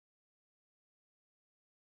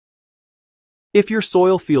If your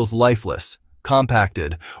soil feels lifeless,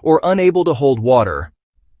 compacted, or unable to hold water,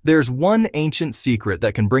 there's one ancient secret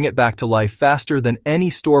that can bring it back to life faster than any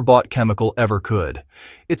store-bought chemical ever could.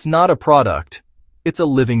 It's not a product, it's a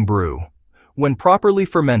living brew. When properly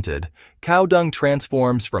fermented, cow dung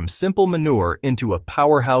transforms from simple manure into a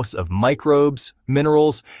powerhouse of microbes,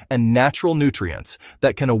 minerals, and natural nutrients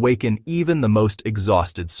that can awaken even the most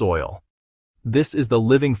exhausted soil. This is the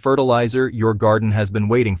living fertilizer your garden has been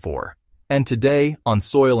waiting for. And today, on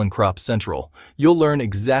Soil and Crop Central, you'll learn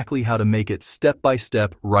exactly how to make it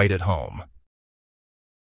step-by-step right at home.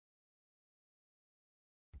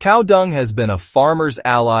 Cow dung has been a farmer's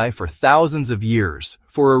ally for thousands of years,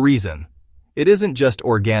 for a reason. It isn't just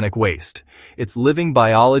organic waste, it's living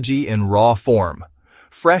biology in raw form.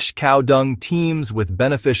 Fresh cow dung teems with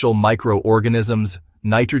beneficial microorganisms,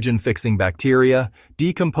 nitrogen-fixing bacteria,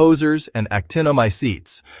 decomposers, and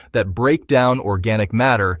actinomycetes that break down organic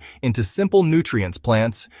matter into simple nutrients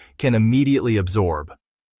plants can immediately absorb.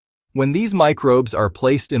 When these microbes are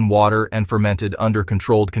placed in water and fermented under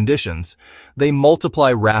controlled conditions, they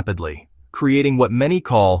multiply rapidly, creating what many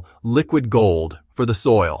call liquid gold for the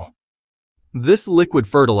soil. This liquid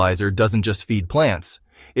fertilizer doesn't just feed plants,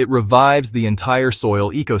 it revives the entire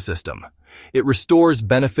soil ecosystem. It restores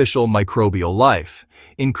beneficial microbial life,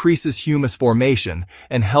 increases humus formation,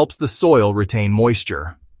 and helps the soil retain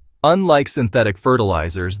moisture. Unlike synthetic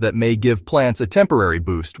fertilizers that may give plants a temporary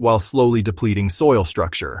boost while slowly depleting soil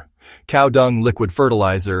structure, cow dung liquid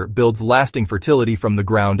fertilizer builds lasting fertility from the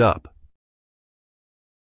ground up.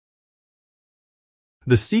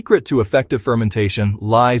 The secret to effective fermentation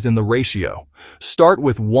lies in the ratio. Start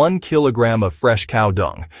with 1 kilogram of fresh cow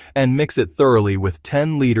dung and mix it thoroughly with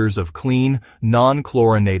 10 liters of clean,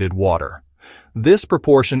 non-chlorinated water. This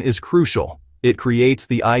proportion is crucial. It creates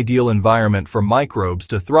the ideal environment for microbes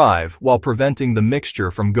to thrive while preventing the mixture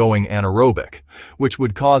from going anaerobic, which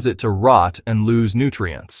would cause it to rot and lose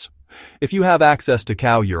nutrients. If you have access to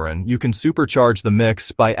cow urine, you can supercharge the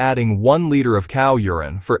mix by adding 1 liter of cow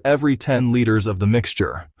urine for every 10 liters of the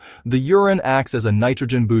mixture. The urine acts as a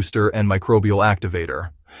nitrogen booster and microbial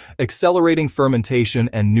activator, accelerating fermentation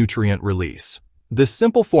and nutrient release. This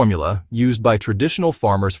simple formula, used by traditional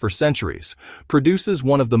farmers for centuries, produces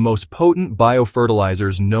one of the most potent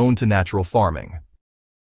biofertilizers known to natural farming.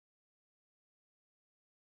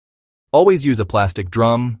 Always use a plastic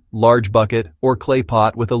drum, large bucket, or clay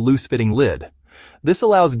pot with a loose-fitting lid. This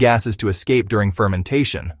allows gases to escape during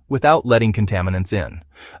fermentation without letting contaminants in.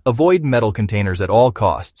 Avoid metal containers at all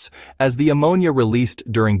costs, as the ammonia released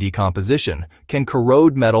during decomposition can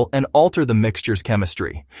corrode metal and alter the mixture's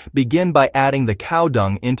chemistry. Begin by adding the cow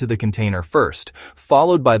dung into the container first,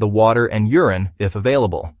 followed by the water and urine if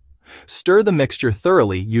available. Stir the mixture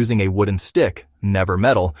thoroughly using a wooden stick, never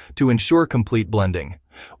metal, to ensure complete blending.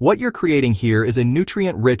 What you're creating here is a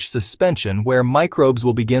nutrient-rich suspension where microbes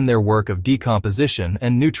will begin their work of decomposition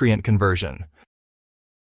and nutrient conversion.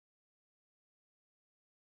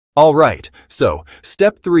 Alright, so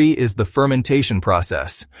step 3 is the fermentation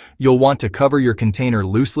process. You'll want to cover your container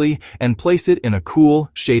loosely and place it in a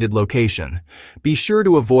cool, shaded location. Be sure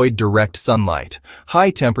to avoid direct sunlight.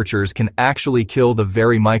 High temperatures can actually kill the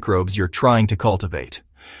very microbes you're trying to cultivate.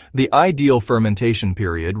 The ideal fermentation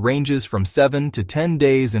period ranges from 7 to 10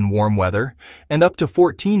 days in warm weather and up to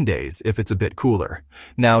 14 days if it's a bit cooler.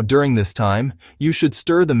 Now, during this time, you should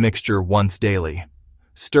stir the mixture once daily.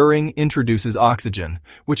 Stirring introduces oxygen,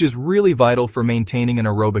 which is really vital for maintaining an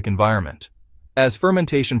aerobic environment. As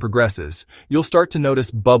fermentation progresses, you'll start to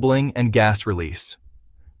notice bubbling and gas release.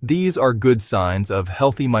 These are good signs of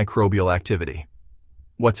healthy microbial activity.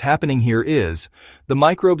 What's happening here is, the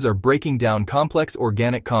microbes are breaking down complex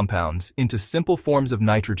organic compounds into simple forms of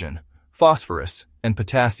nitrogen, phosphorus, and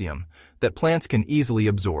potassium that plants can easily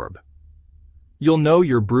absorb. You'll know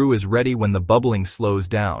your brew is ready when the bubbling slows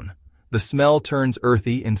down. The smell turns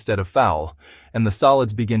earthy instead of foul, and the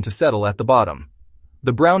solids begin to settle at the bottom.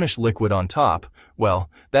 The brownish liquid on top,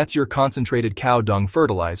 well, that's your concentrated cow dung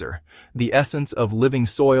fertilizer, the essence of living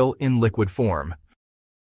soil in liquid form.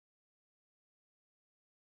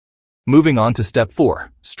 Moving on to step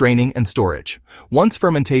 4, straining and storage. Once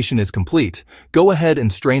fermentation is complete, go ahead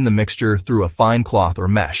and strain the mixture through a fine cloth or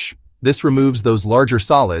mesh. This removes those larger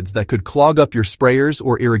solids that could clog up your sprayers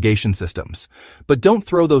or irrigation systems. But don't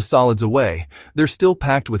throw those solids away. They're still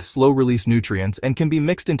packed with slow-release nutrients and can be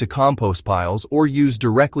mixed into compost piles or used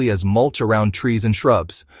directly as mulch around trees and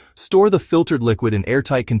shrubs. Store the filtered liquid in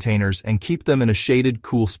airtight containers and keep them in a shaded,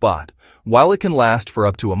 cool spot. While it can last for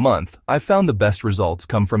up to a month, I've found the best results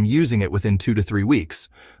come from using it within 2 to 3 weeks.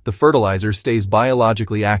 The fertilizer stays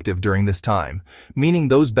biologically active during this time, meaning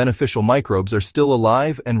those beneficial microbes are still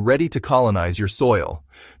alive and ready to colonize your soil.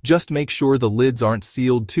 Just make sure the lids aren't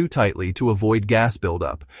sealed too tightly to avoid gas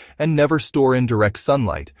buildup, and never store in direct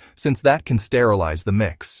sunlight, since that can sterilize the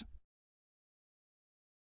mix.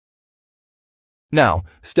 Now,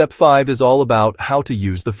 step 5 is all about how to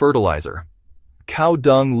use the fertilizer. Cow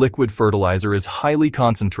dung liquid fertilizer is highly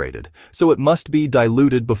concentrated, so it must be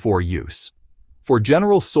diluted before use. For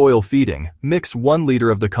general soil feeding, mix 1 liter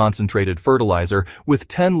of the concentrated fertilizer with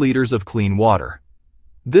 10 liters of clean water.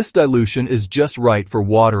 This dilution is just right for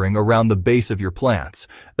watering around the base of your plants,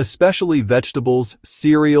 especially vegetables,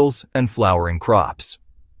 cereals, and flowering crops.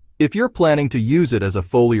 If you're planning to use it as a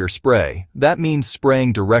foliar spray, that means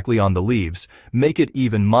spraying directly on the leaves. Make it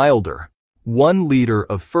even milder. 1 liter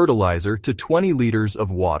of fertilizer to 20 liters of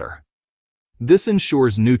water. This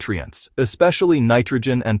ensures nutrients, especially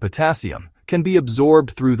nitrogen and potassium, can be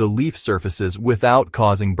absorbed through the leaf surfaces without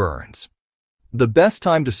causing burns. The best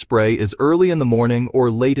time to spray is early in the morning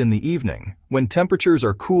or late in the evening, when temperatures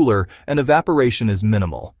are cooler and evaporation is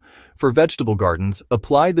minimal. For vegetable gardens,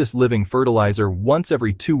 apply this living fertilizer once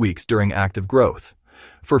every 2 weeks during active growth.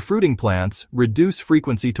 For fruiting plants, reduce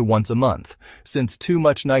frequency to once a month, since too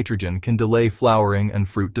much nitrogen can delay flowering and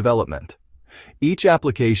fruit development. Each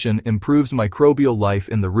application improves microbial life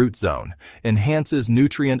in the root zone, enhances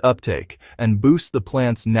nutrient uptake, and boosts the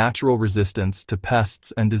plant's natural resistance to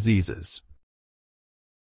pests and diseases.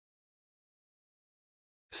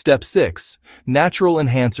 Step 6. Natural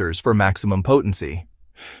enhancers for maximum potency.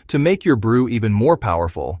 To make your brew even more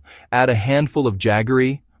powerful, add a handful of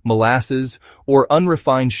jaggery, molasses, or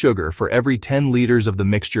unrefined sugar for every 10 liters of the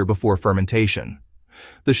mixture before fermentation.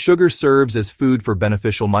 The sugar serves as food for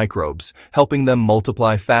beneficial microbes, helping them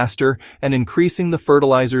multiply faster and increasing the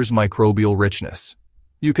fertilizer's microbial richness.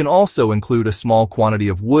 You can also include a small quantity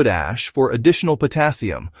of wood ash for additional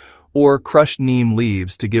potassium, or crushed neem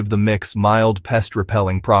leaves to give the mix mild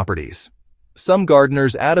pest-repelling properties. Some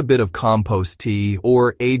gardeners add a bit of compost tea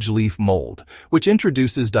or age leaf mold, which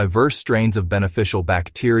introduces diverse strains of beneficial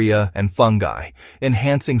bacteria and fungi,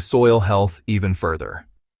 enhancing soil health even further.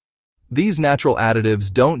 These natural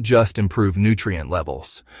additives don't just improve nutrient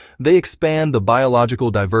levels. They expand the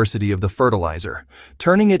biological diversity of the fertilizer,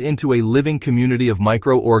 turning it into a living community of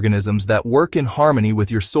microorganisms that work in harmony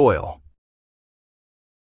with your soil.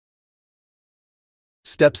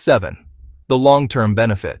 Step 7. The long-term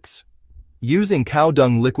benefits. Using cow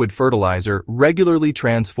dung liquid fertilizer regularly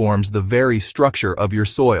transforms the very structure of your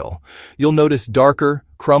soil. You'll notice darker,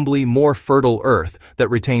 crumbly, more fertile earth that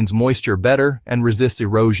retains moisture better and resists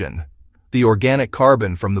erosion. The organic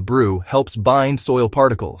carbon from the brew helps bind soil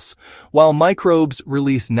particles, while microbes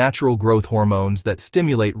release natural growth hormones that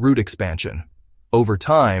stimulate root expansion. Over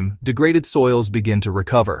time, degraded soils begin to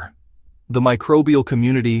recover. The microbial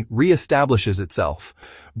community reestablishes itself,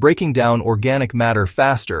 breaking down organic matter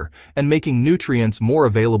faster and making nutrients more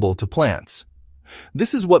available to plants.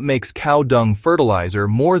 This is what makes cow dung fertilizer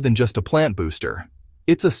more than just a plant booster.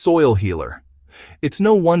 It's a soil healer. It's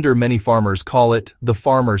no wonder many farmers call it the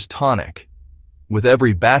farmer's tonic. With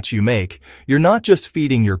every batch you make, you're not just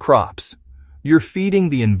feeding your crops. You're feeding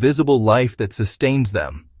the invisible life that sustains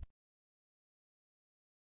them.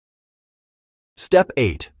 Step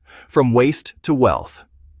 8. From waste to wealth.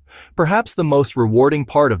 Perhaps the most rewarding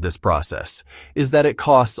part of this process is that it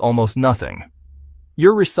costs almost nothing.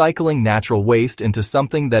 You're recycling natural waste into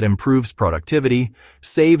something that improves productivity,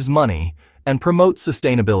 saves money, and promotes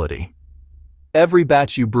sustainability. Every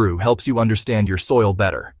batch you brew helps you understand your soil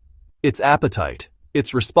better, its appetite,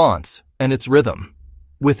 its response, and its rhythm.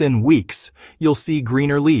 Within weeks, you'll see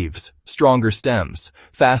greener leaves, stronger stems,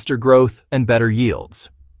 faster growth, and better yields.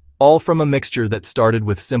 All from a mixture that started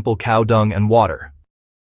with simple cow dung and water.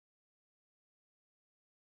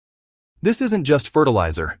 This isn't just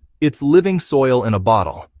fertilizer, it's living soil in a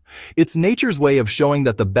bottle. It's nature's way of showing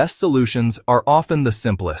that the best solutions are often the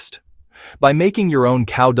simplest. By making your own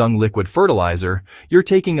cow dung liquid fertilizer, you're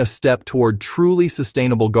taking a step toward truly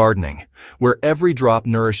sustainable gardening, where every drop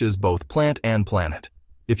nourishes both plant and planet.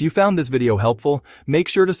 If you found this video helpful, make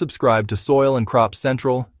sure to subscribe to Soil and Crop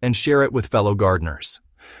Central and share it with fellow gardeners.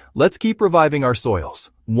 Let's keep reviving our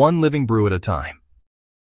soils, one living brew at a time.